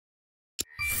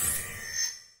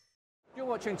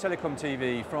watching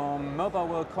TelecomTV from Mobile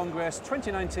World Congress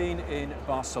 2019 in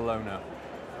Barcelona.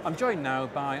 I'm joined now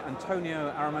by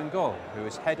Antonio Armengol, who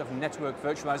is Head of Network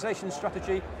Virtualization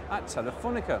Strategy at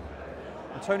Telefonica.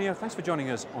 Antonio, thanks for joining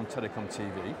us on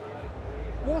TelecomTV.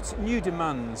 What new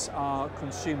demands are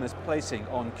consumers placing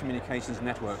on communications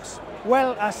networks?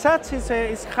 Well, as such,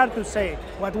 it's hard to say.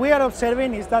 What we are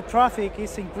observing is that traffic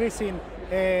is increasing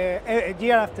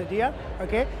year after year,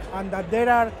 okay, and that there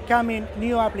are coming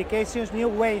new applications, new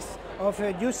ways of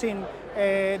using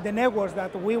the networks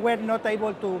that we were not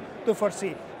able to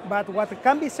foresee. But what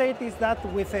can be said is that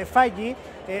with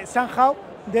 5G, somehow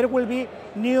there will be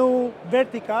new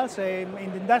verticals in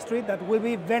the industry that will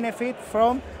be benefit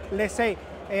from, let's say,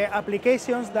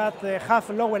 applications that have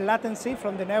lower latency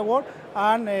from the network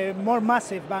and more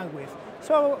massive bandwidth.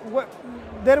 So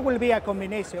there will be a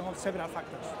combination of several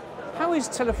factors. How is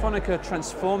Telefonica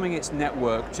transforming its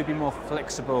network to be more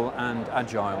flexible and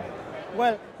agile?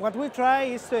 Well, what we try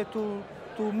is to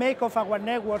make of our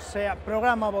networks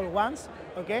programmable ones.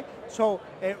 Okay, so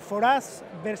for us,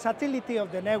 versatility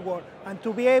of the network and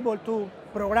to be able to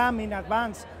program in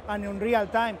advance and in real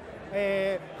time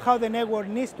how the network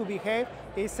needs to behave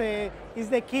is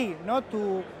the key, not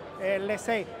to let's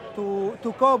say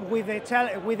to cope with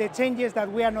the changes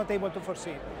that we are not able to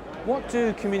foresee. What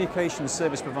do communication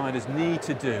service providers need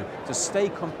to do to stay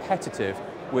competitive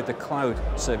with the cloud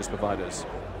service providers?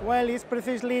 Well, it's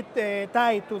precisely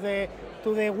tied to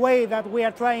the way that we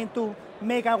are trying to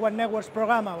make our networks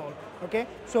programmable. Okay,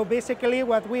 so basically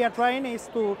what we are trying is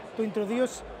to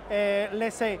introduce,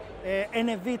 let's say,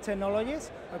 NFV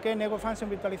technologies, okay, network function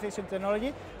virtualization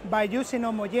technology, by using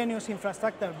homogeneous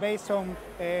infrastructure based on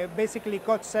basically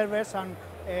code servers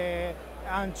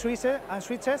and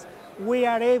switches. We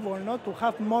are able not to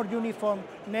have more uniform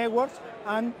networks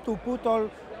and to put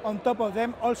on top of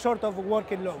them all sorts of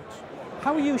working loads.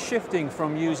 How are you shifting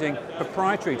from using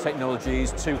proprietary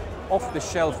technologies to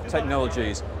off-the-shelf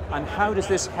technologies, and how does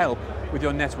this help with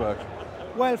your network?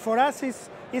 Well, for us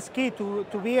it's key to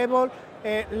be able,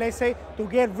 let's say, to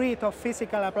get rid of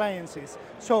physical appliances.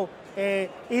 So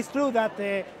it's true that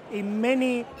in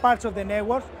many parts of the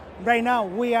network, right now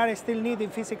we are still needing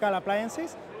physical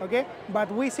appliances, okay?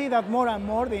 But we see that more and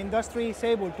more the industry is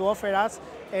able to offer us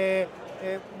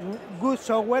good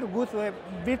software, good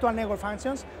virtual network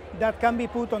functions that can be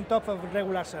put on top of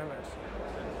regular servers.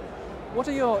 What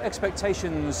are your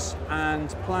expectations and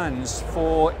plans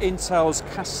for Intel's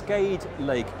Cascade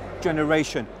Lake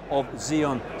generation of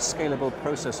Xeon scalable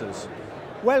processors?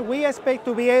 Well, we expect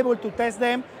to be able to test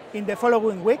them in the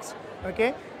following weeks,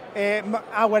 okay?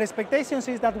 Our expectations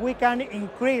is that we can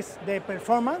increase the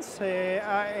performance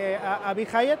a bit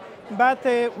higher, but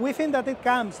we think that it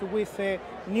comes with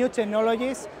new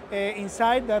technologies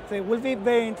inside that will be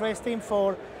very interesting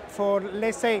for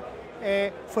let's say,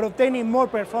 for obtaining more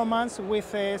performance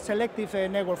with selective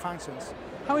network functions.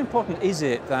 How important is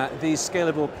it that these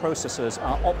scalable processors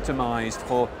are optimized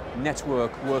for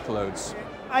network workloads?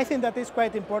 I think that is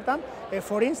quite important.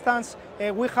 For instance,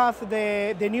 we have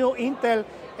the new Intel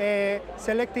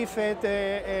selective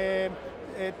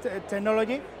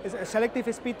technology,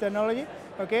 selective speed technology,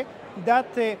 okay,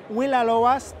 that will allow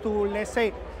us to, let's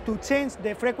say, to change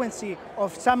the frequency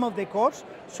of some of the cores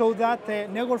so that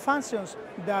network functions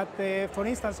that, for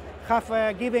instance, have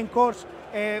a given cores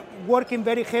working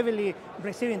very heavily,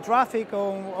 receiving traffic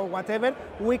or whatever,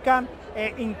 we can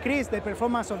increase the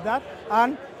performance of that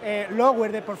and lower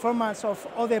the performance of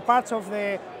other parts of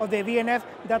the VNF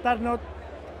that are not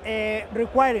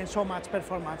requiring so much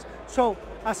performance. So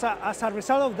as a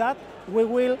result of that, we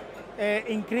will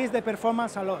increase the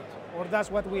performance a lot, or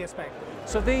that's what we expect.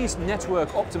 So these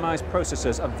network-optimized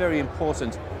processors are very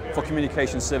important for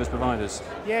communication service providers.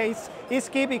 Yeah, it's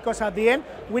key because at the end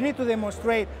we need to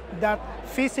demonstrate that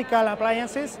physical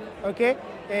appliances, okay,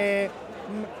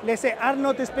 let's say, are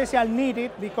not especially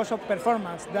needed because of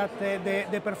performance. That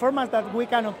the performance that we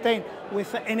can obtain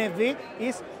with NFV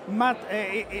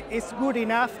is good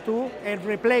enough to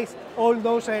replace all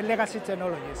those legacy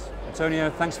technologies. Antonio,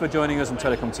 thanks for joining us on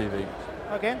TelecomTV.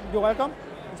 Okay, you're welcome.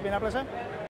 It's been a pleasure.